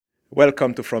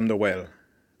Welcome to From the Well,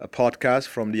 a podcast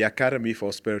from the Academy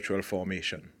for Spiritual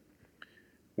Formation.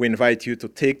 We invite you to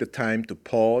take the time to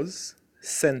pause,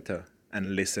 center,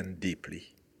 and listen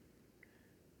deeply.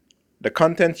 The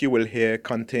content you will hear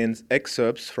contains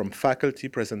excerpts from faculty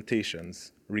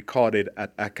presentations recorded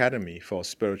at Academy for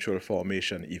Spiritual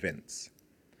Formation events.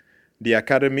 The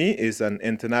Academy is an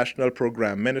international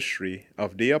program ministry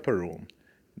of the Upper Room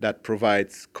that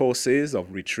provides courses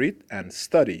of retreat and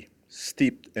study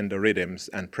steeped in the rhythms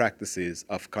and practices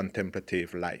of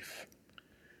contemplative life.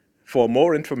 For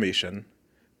more information,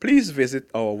 please visit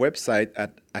our website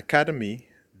at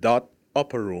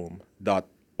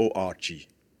academy.upperroom.org.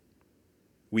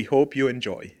 We hope you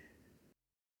enjoy.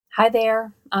 Hi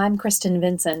there, I'm Kristen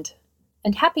Vincent,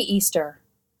 and happy Easter.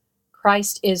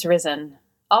 Christ is risen.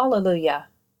 Alleluia.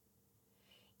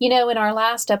 In our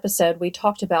last episode, we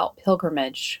talked about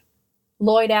pilgrimage.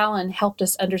 Lloyd Allen helped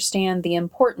us understand the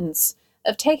importance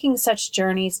of taking such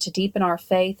journeys to deepen our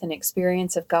faith and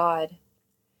experience of God.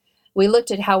 We looked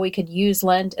at how we could use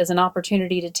Lent as an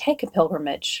opportunity to take a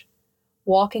pilgrimage,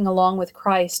 walking along with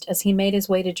Christ as he made his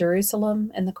way to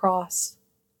Jerusalem and the cross.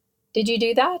 Did you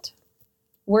do that?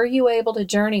 Were you able to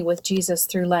journey with Jesus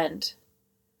through Lent?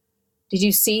 Did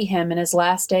you see him in his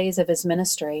last days of his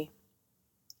ministry?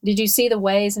 Did you see the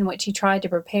ways in which he tried to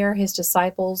prepare his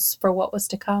disciples for what was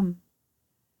to come?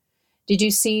 Did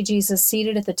you see Jesus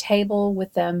seated at the table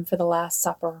with them for the Last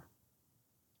Supper?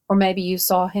 Or maybe you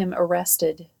saw him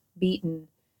arrested, beaten,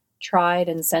 tried,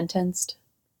 and sentenced?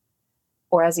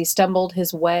 Or as he stumbled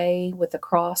his way with the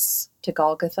cross to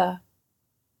Golgotha?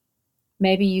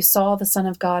 Maybe you saw the Son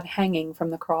of God hanging from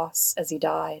the cross as he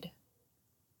died.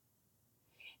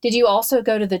 Did you also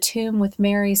go to the tomb with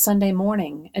Mary Sunday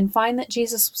morning and find that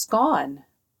Jesus was gone?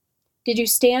 Did you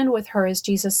stand with her as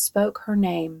Jesus spoke her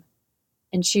name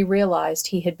and she realized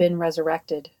he had been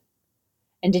resurrected?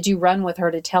 And did you run with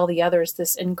her to tell the others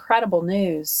this incredible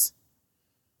news?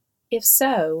 If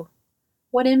so,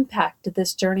 what impact did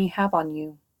this journey have on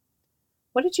you?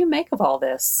 What did you make of all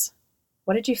this?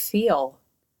 What did you feel?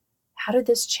 How did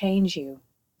this change you?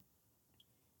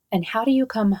 And how do you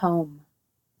come home?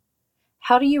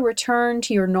 How do you return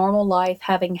to your normal life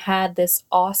having had this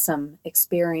awesome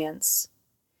experience?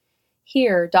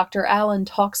 Here, Dr. Allen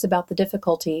talks about the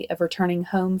difficulty of returning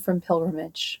home from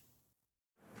pilgrimage.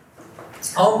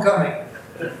 Homecoming.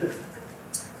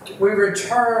 We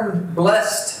return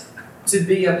blessed to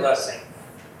be a blessing.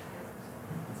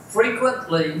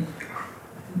 Frequently,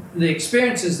 the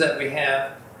experiences that we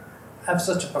have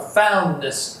such a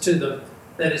profoundness to them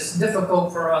that it's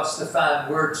difficult for us to find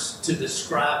words to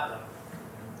describe them.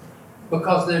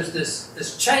 Because there's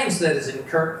this change that has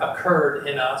occurred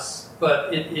in us,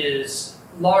 but it is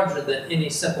larger than any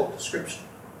simple description.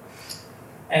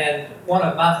 And one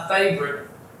of my favorite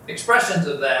expressions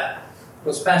of that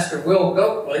was Pastor Will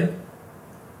Goatley,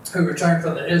 who returned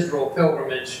from the Israel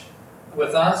pilgrimage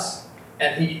with us.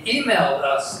 And he emailed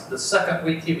us the second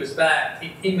week he was back.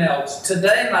 He emailed,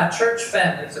 "Today my church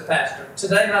family," as a pastor,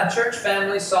 "today my church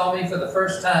family saw me for the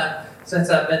first time since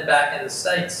I've been back in the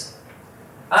States.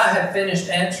 I have finished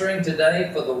answering today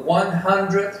for the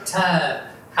 100th time.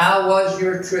 How was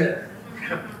your trip?"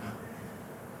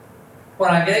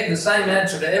 When I gave the same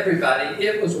answer to everybody,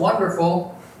 "It was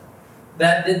wonderful,"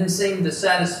 that didn't seem to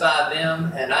satisfy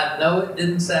them, and I know it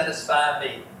didn't satisfy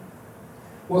me.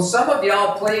 Will some of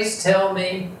y'all please tell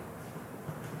me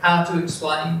how to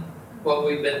explain what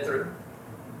we've been through?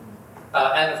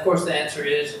 And of course the answer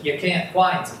is you can't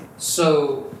quite.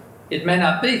 So it may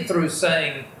not be through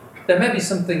saying, there may be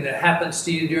something that happens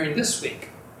to you during this week,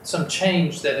 some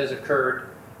change that has occurred,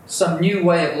 some new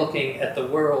way of looking at the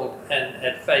world and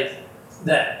at faith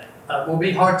that will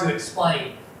be hard to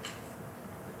explain.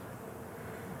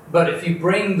 But if you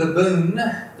bring the boon,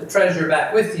 the treasure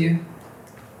back with you,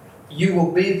 you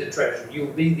will be the treasure. You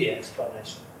will be the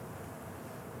explanation.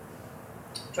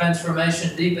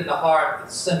 Transformation deep in the heart, at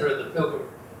the center of the pilgrim,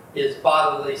 is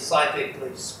bodily,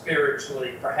 psychically,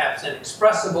 spiritually, perhaps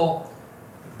inexpressible,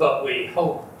 but we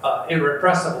hope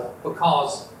irrepressible,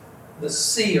 because the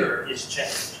seer is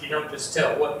changed. You don't just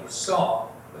tell what you saw,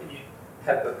 but you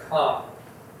have become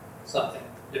something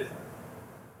different.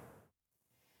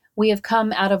 We have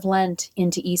come out of Lent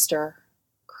into Easter.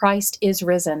 Christ is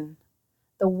risen.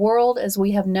 The world as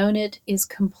we have known it is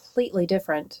completely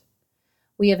different.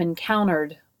 We have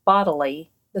encountered,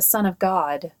 bodily, the Son of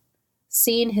God,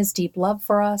 seen his deep love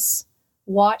for us,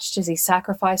 watched as he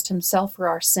sacrificed himself for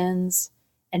our sins,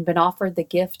 and been offered the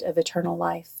gift of eternal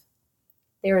life.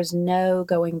 There is no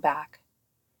going back.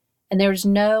 And there is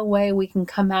no way we can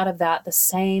come out of that the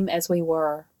same as we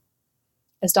were.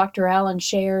 As Dr. Allen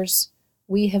shares,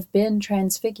 We have been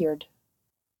transfigured.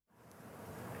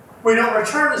 We don't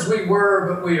return as we were,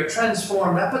 but we are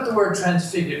transformed. I put the word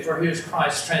transfigured, for here's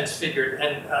Christ transfigured.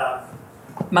 And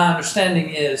my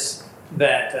understanding is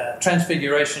that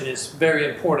transfiguration is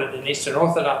very important in Eastern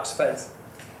Orthodox faith,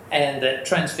 and that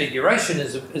transfiguration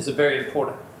is a very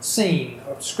important scene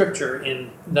of Scripture in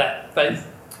that faith.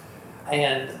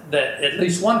 And that at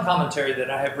least one commentary that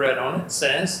I have read on it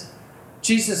says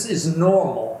Jesus is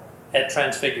normal at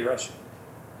transfiguration.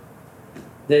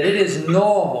 That it is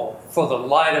normal for the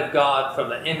light of God, from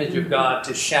the image of God,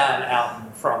 to shine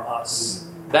out from us.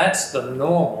 That's the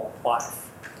normal life.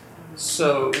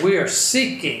 So we are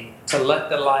seeking to let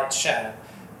the light shine.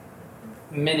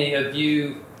 Many of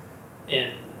you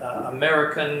in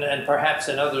American and perhaps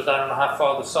in others, I don't know how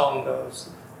far the song goes,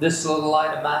 this little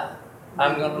light of mine,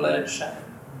 I'm going to let it shine.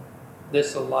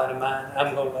 This little light of mine,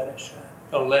 I'm going to let it shine.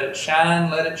 Going to let it shine,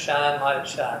 let it shine, let it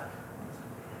shine.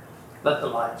 Let the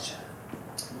light shine.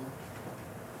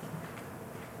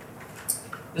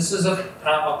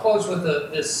 I'll close with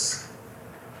this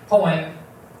poem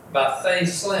by Faye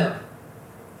Slim.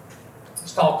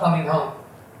 It's called Coming Home.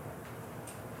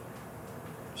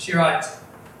 She writes,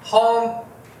 home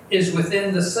is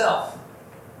within the self.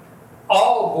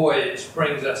 All voyage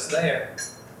brings us there.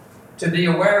 To be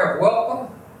aware of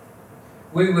welcome,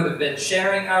 we would have been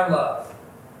sharing our love.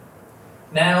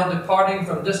 Now, departing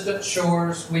from distant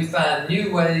shores, we find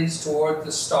new ways toward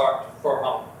the start for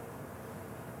home.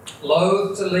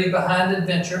 Loath to leave behind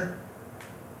adventure,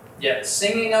 yet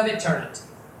singing of eternity,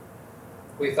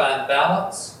 we find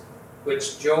balance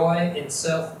which joy in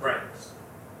self brings.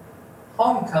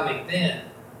 Homecoming then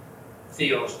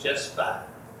feels just fine.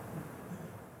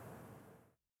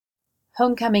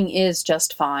 Homecoming is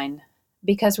just fine,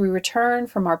 because we return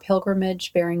from our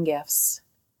pilgrimage bearing gifts.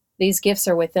 These gifts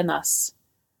are within us.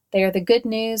 They are the good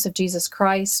news of Jesus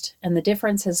Christ and the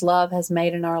difference His love has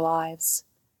made in our lives.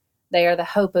 They are the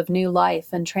hope of new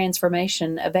life and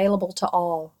transformation available to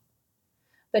all.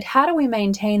 But how do we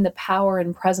maintain the power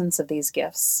and presence of these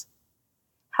gifts?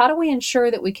 How do we ensure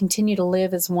that we continue to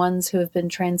live as ones who have been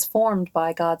transformed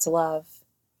by God's love?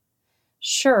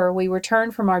 Sure, we return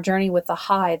from our journey with the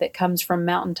high that comes from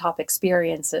mountaintop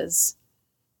experiences.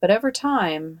 But over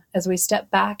time, as we step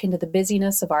back into the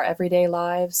busyness of our everyday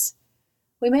lives,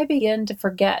 we may begin to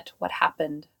forget what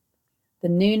happened. The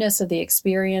newness of the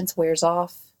experience wears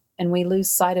off, and we lose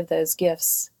sight of those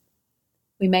gifts.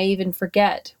 We may even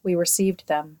forget we received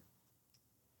them.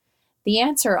 The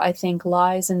answer, I think,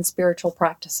 lies in spiritual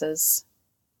practices.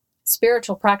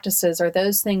 Spiritual practices are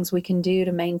those things we can do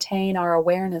to maintain our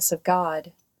awareness of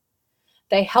God.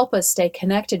 They help us stay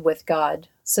connected with God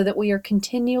so that we are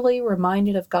continually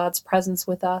reminded of God's presence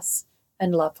with us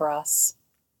and love for us.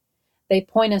 They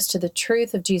point us to the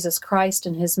truth of Jesus Christ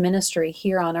and His ministry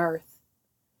here on earth.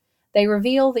 They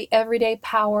reveal the everyday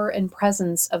power and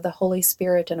presence of the Holy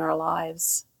Spirit in our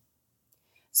lives.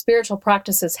 Spiritual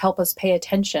practices help us pay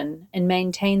attention and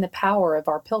maintain the power of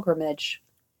our pilgrimage.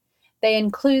 They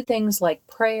include things like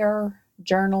prayer,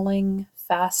 journaling,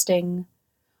 fasting,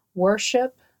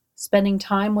 worship, spending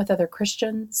time with other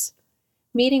Christians,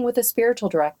 meeting with a spiritual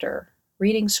director,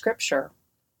 reading scripture,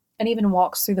 and even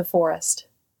walks through the forest.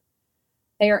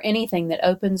 They are anything that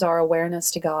opens our awareness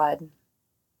to God.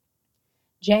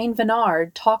 Jane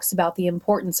Vennard talks about the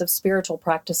importance of spiritual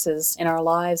practices in our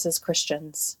lives as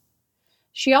Christians.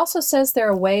 She also says there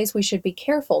are ways we should be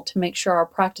careful to make sure our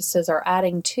practices are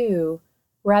adding to,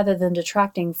 rather than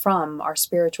detracting from, our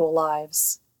spiritual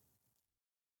lives.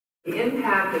 The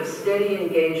impact of steady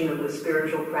engagement with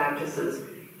spiritual practices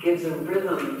gives a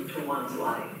rhythm to one's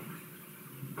life.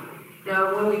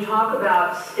 Now, when we talk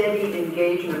about steady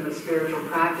engagement with spiritual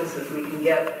practices, we can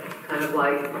get kind of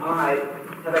like, all right,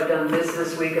 have I done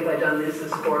this week? Have I done this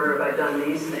quarter? Have I done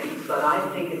these things? But I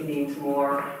think it means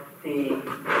more the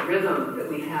rhythm that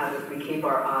we have if we keep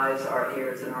our eyes, our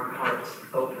ears, and our hearts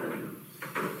open.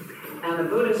 And the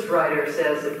Buddhist writer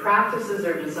says that practices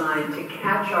are designed to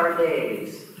catch our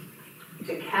days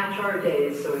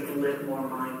so we can live more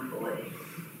mindfully.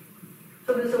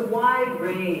 So there's a wide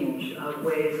range of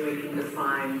ways we can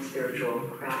define spiritual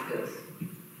practice.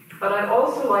 But I'd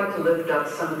also like to lift up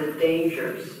some of the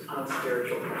dangers of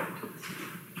spiritual practice.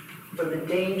 For the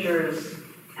dangers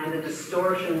and the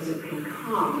distortions that can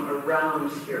come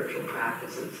around spiritual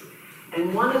practices.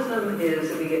 And one of them is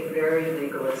that we get very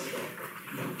legalistic.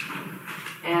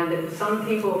 And that some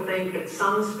people think that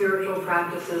some spiritual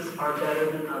practices are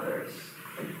better than others.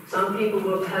 Some people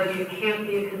will tell you can't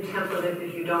be a contemplative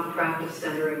if you don't practice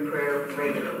centering prayer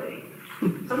regularly.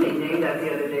 Somebody named that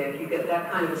the other day. If you get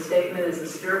that kind of a statement as a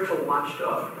spiritual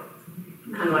watchdog,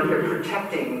 kind of like they're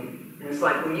protecting And it's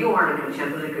like, well, you aren't a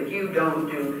contemplative because you don't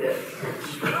do this.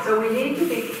 So we need to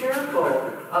be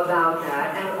careful about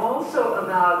that, and also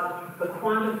about the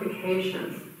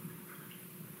quantification.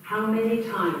 How many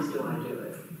times do I do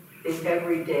it? Is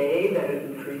every day better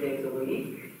than 3 days a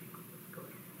week?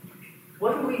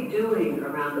 What are we doing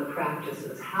around the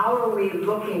practices? How are we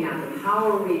looking at them? How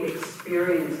are we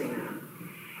experiencing them?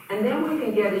 And then we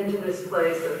can get into this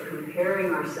place of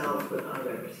comparing ourselves with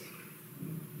others.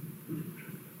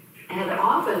 And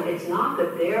often it's not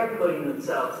that they're putting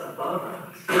themselves above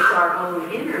us. It's our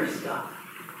own inner stuff.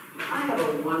 I have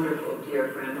a wonderful dear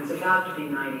friend who's about to be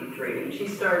 93, and she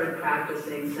started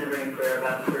practicing centering prayer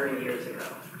about 30 years ago.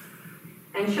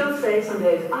 And she'll say some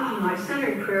days, oh, my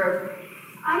centering prayer,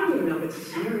 I don't even know if it's a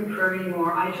centering prayer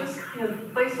anymore. I just kind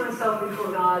of place myself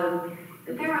before God,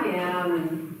 and there I am,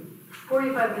 and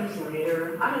 45 minutes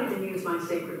later, I don't even use my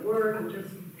sacred word, I'm just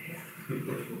there.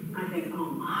 I think,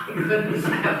 oh my goodness,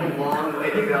 I have a long way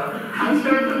to go. I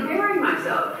started comparing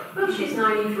myself. Well, she's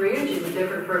 93 and she's a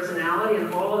different personality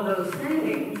and all of those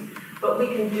things, but we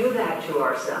can do that to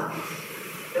ourselves.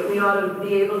 That we ought to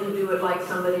be able to do it like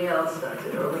somebody else does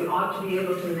it, or we ought to be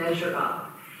able to measure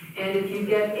up. And if you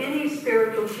get any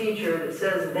spiritual teacher that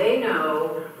says they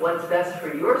know what's best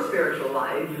for your spiritual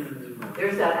life,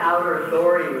 there's that outer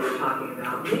authority we were talking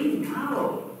about.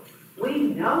 We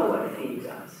know what feeds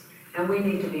us. And we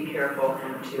need to be careful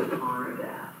and to honor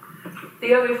that.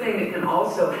 The other thing that can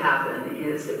also happen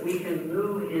is that we can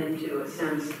move into a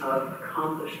sense of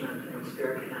accomplishment and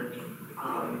spirit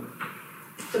and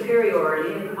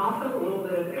superiority, and often a little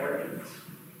bit of arrogance.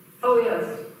 Oh yes,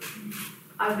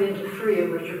 I've been to 3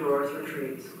 of Richard Rohr's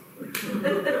retreats.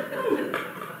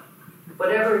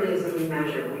 Whatever it is that we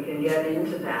measure, we can get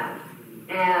into that.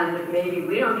 And maybe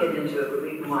we don't get into it, but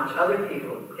we can watch other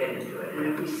people get into it. And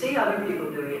if we see other people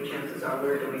doing it, chances are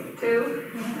we're doing it too,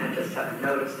 and just haven't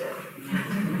noticed it.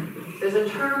 There's a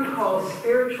term called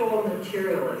spiritual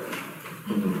materialism,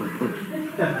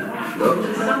 which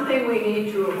is something we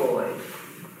need to avoid.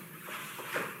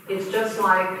 It's just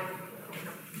like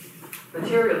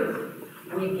materialism.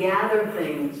 We gather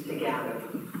things to gather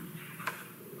them.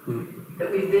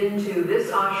 That we've been to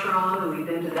this ashram, and we've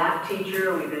been to that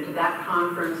teacher, and we've been to that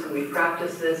conference, and we've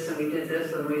practiced this, and we did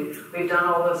this, and we've done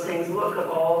all those things. Look at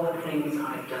all the things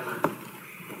I've done.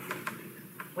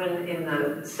 When in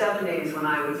the 70s, when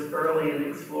I was early in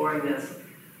exploring this,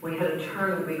 we had a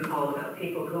term that we called about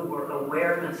people who were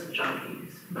awareness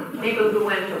junkies. People who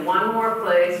went to one more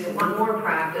place, to one more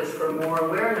practice for more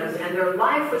awareness, and their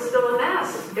life was still a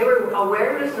mess. They were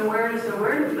awareness and awareness and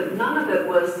awareness, but none of it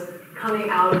was coming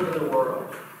out into the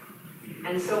world.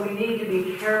 And so we need to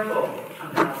be careful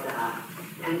about that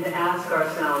and to ask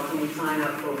ourselves when we sign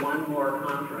up for one more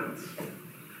conference,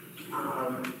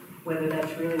 whether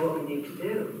that's really what we need to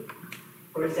do,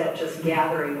 or is that just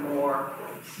gathering more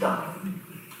stuff.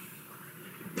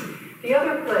 The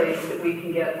other place that we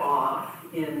can get off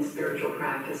in spiritual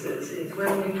practices is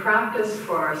when we practice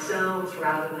for ourselves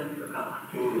rather than for God.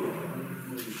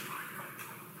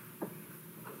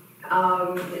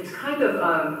 It's kind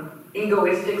of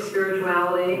egoistic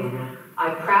spirituality. I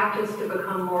practice to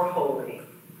become more holy.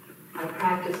 I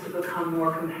practice to become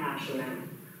more compassionate.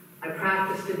 I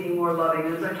practice to be more loving.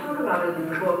 And as I talk about it in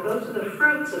the book, those are the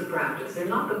fruits of practice. They're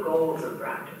not the goals of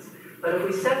practice. But if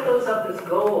we set those up as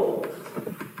goals,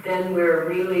 then we're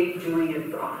really doing it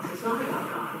for us. It's not about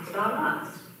God, it's about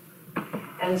us.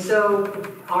 And so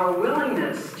our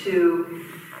willingness to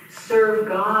serve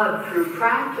God through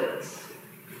practice,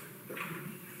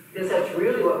 because that's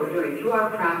really what we're doing. Through our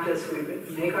practice, we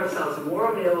make ourselves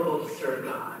more available to serve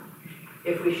God.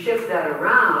 If we shift that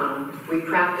around, we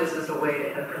practice as a way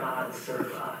to have God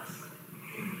serve us.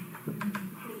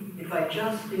 If I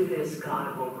just do this,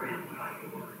 God will grant what I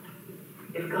want.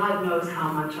 If God knows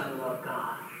how much I love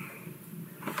God,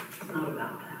 it's not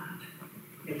about that.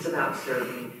 It's about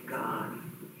serving God.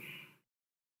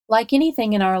 Like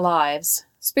anything in our lives,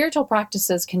 spiritual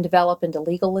practices can develop into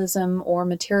legalism or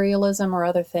materialism or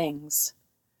other things.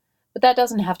 But that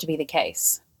doesn't have to be the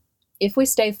case. If we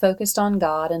stay focused on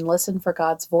God and listen for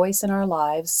God's voice in our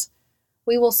lives,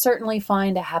 we will certainly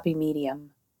find a happy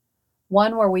medium,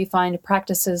 one where we find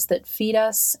practices that feed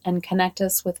us and connect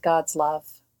us with God's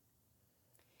love.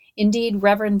 Indeed,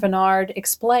 Reverend Vennard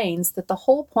explains that the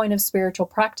whole point of spiritual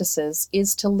practices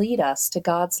is to lead us to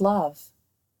God's love.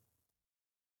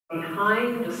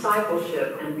 Behind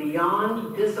discipleship and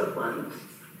beyond disciplines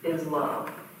is love.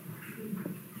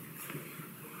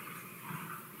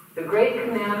 The great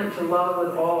commandment to love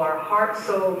with all our heart,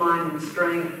 soul, mind, and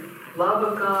strength, love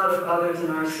of God, of others, and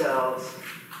ourselves.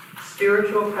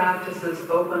 Spiritual practices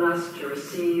open us to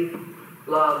receive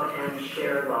love and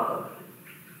share love.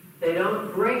 They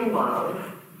don't bring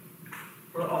love,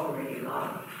 we're already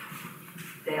loved.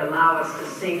 They allow us to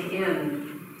sink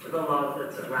in to the love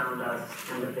that's around us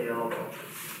and available.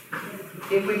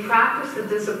 If we practice the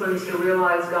disciplines to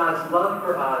realize God's love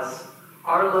for us,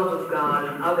 our love of God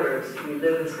and others, we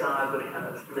live as God would have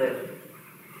us live.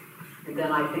 And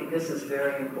then I think this is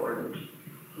very important.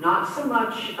 Not so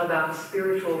much about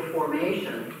spiritual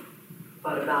formation,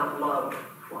 but about love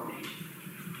formation.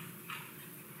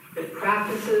 The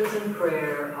practices in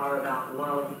prayer are about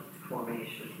love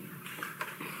formation.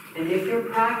 And if your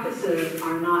practices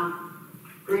are not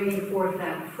bringing forth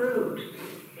that fruit,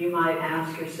 you might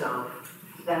ask yourself,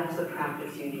 that's the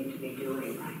practice you need to be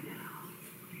doing right now.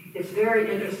 It's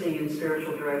very interesting in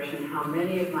spiritual direction how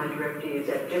many of my directees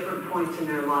at different points in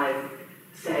their life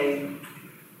say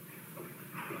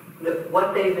that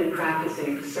what they've been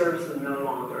practicing serves them no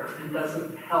longer and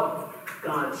doesn't help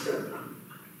God serve them.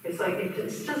 It's like,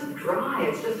 it's just dry,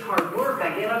 it's just hard work.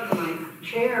 I get up from my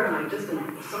chair and I'm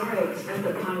sorry I spent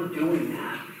the time doing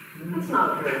that. That's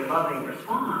not a very loving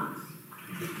response.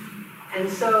 And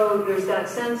so there's that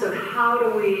sense of how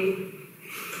do we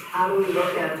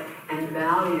look at and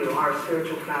value our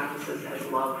spiritual practices as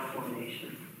love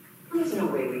formation. There's no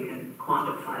way we can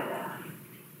quantify that,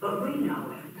 but we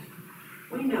know it.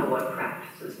 We know what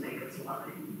practices make us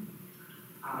loving.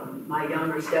 My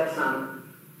younger stepson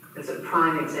is a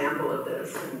prime example of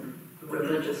this. In a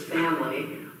religious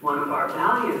family, one of our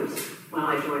values when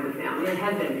I joined the family, and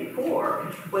had been before,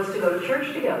 was to go to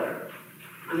church together.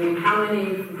 I mean, how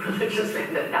many religious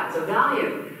families, that's a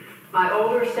value. My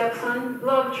older stepson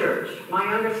loved church. My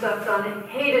younger stepson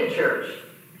hated church,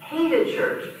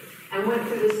 and went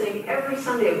through this thing every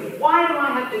Sunday. Why do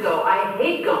I have to go? I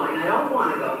hate going. I don't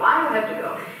want to go. Why do I have to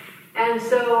go? And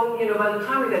so, by the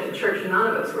time we got to church, none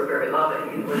of us were very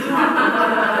loving. It was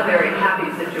not a very happy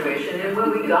situation. And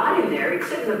when we got in there, he'd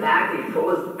sit in the back, and he'd pull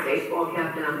his baseball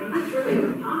cap down. And he's really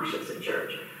obnoxious at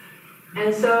church.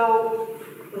 And so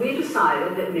we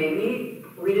decided that maybe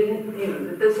we didn't,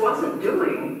 that this wasn't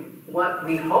doing what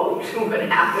we hoped would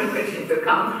happen, which is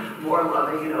become more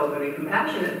loving and open and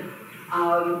compassionate.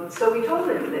 So we told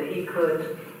him that he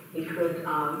could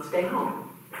stay home.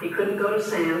 He couldn't go to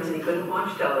Sam's and he couldn't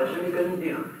watch television. He couldn't,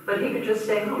 but he could just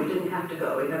stay home. He didn't have to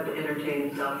go. He'd have to entertain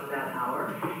himself for that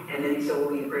hour. And then he said, "Well,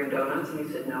 will you bring donuts?" And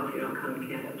he said, "No, if you don't come, you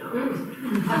can't have donuts."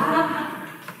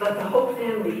 But the whole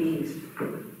family eased.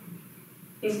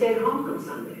 He stayed home on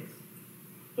Sundays.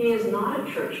 He is not a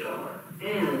churchgoer,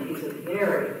 and he's a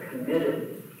very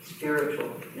committed spiritual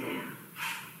man.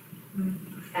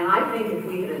 And I think if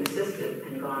we had insisted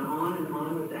and gone on and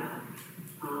on with that,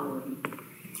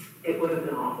 it would have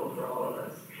been awful for all of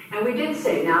us. And we did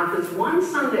say, now, if there's one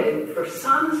Sunday, for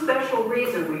some special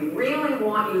reason, we really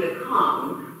want you to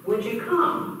come, would you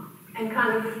come? And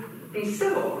kind of be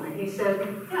civil. And he said,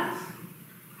 yes.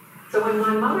 So when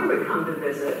my mother would come to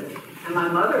visit, and my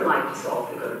mother liked us all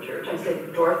to go to church, I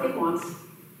said, "Dorothy wants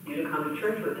you to come to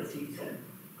church with us." He said,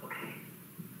 "Okay."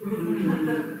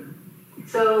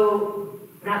 So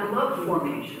that love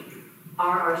formation,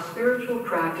 are our spiritual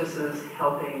practices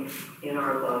helping in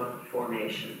our love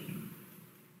formation?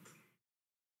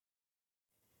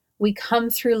 We come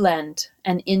through Lent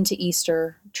and into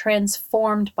Easter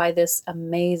transformed by this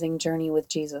amazing journey with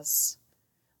Jesus.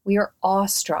 We are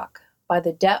awestruck by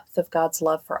the depth of God's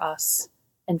love for us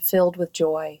and filled with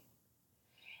joy.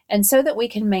 And so that we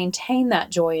can maintain that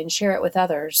joy and share it with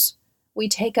others, we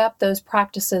take up those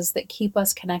practices that keep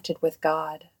us connected with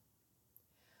God.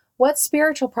 What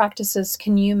spiritual practices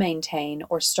can you maintain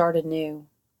or start anew?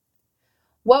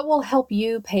 What will help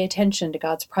you pay attention to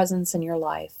God's presence in your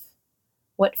life?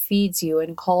 What feeds you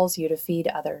and calls you to feed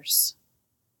others?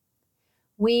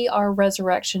 We are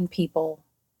resurrection people,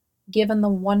 given the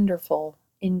wonderful,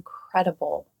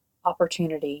 incredible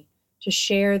opportunity to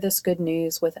share this good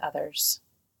news with others.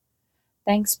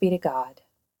 Thanks be to God.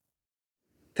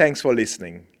 Thanks for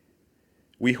listening.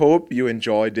 We hope you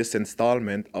enjoyed this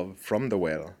installment of From the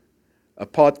Well, a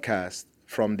podcast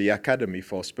from the Academy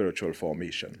for Spiritual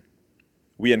Formation.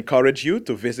 We encourage you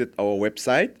to visit our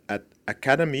website at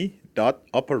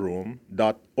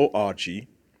academy.upperroom.org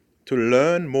to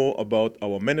learn more about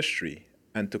our ministry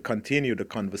and to continue the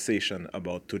conversation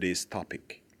about today's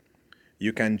topic.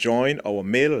 You can join our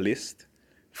mail list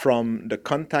from the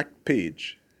contact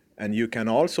page, and you can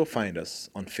also find us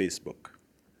on Facebook.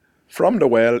 From the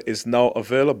Well is now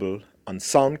available on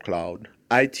SoundCloud,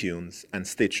 iTunes, and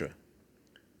Stitcher.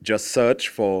 Just search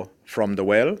for From the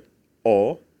Well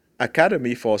or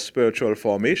Academy for Spiritual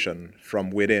Formation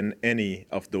from within any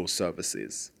of those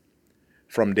services.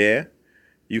 From there,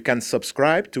 you can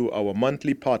subscribe to our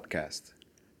monthly podcast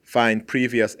find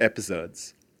previous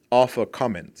episodes, offer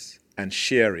comments, and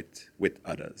share it with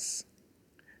others.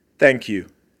 Thank you,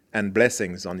 and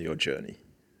blessings on your journey.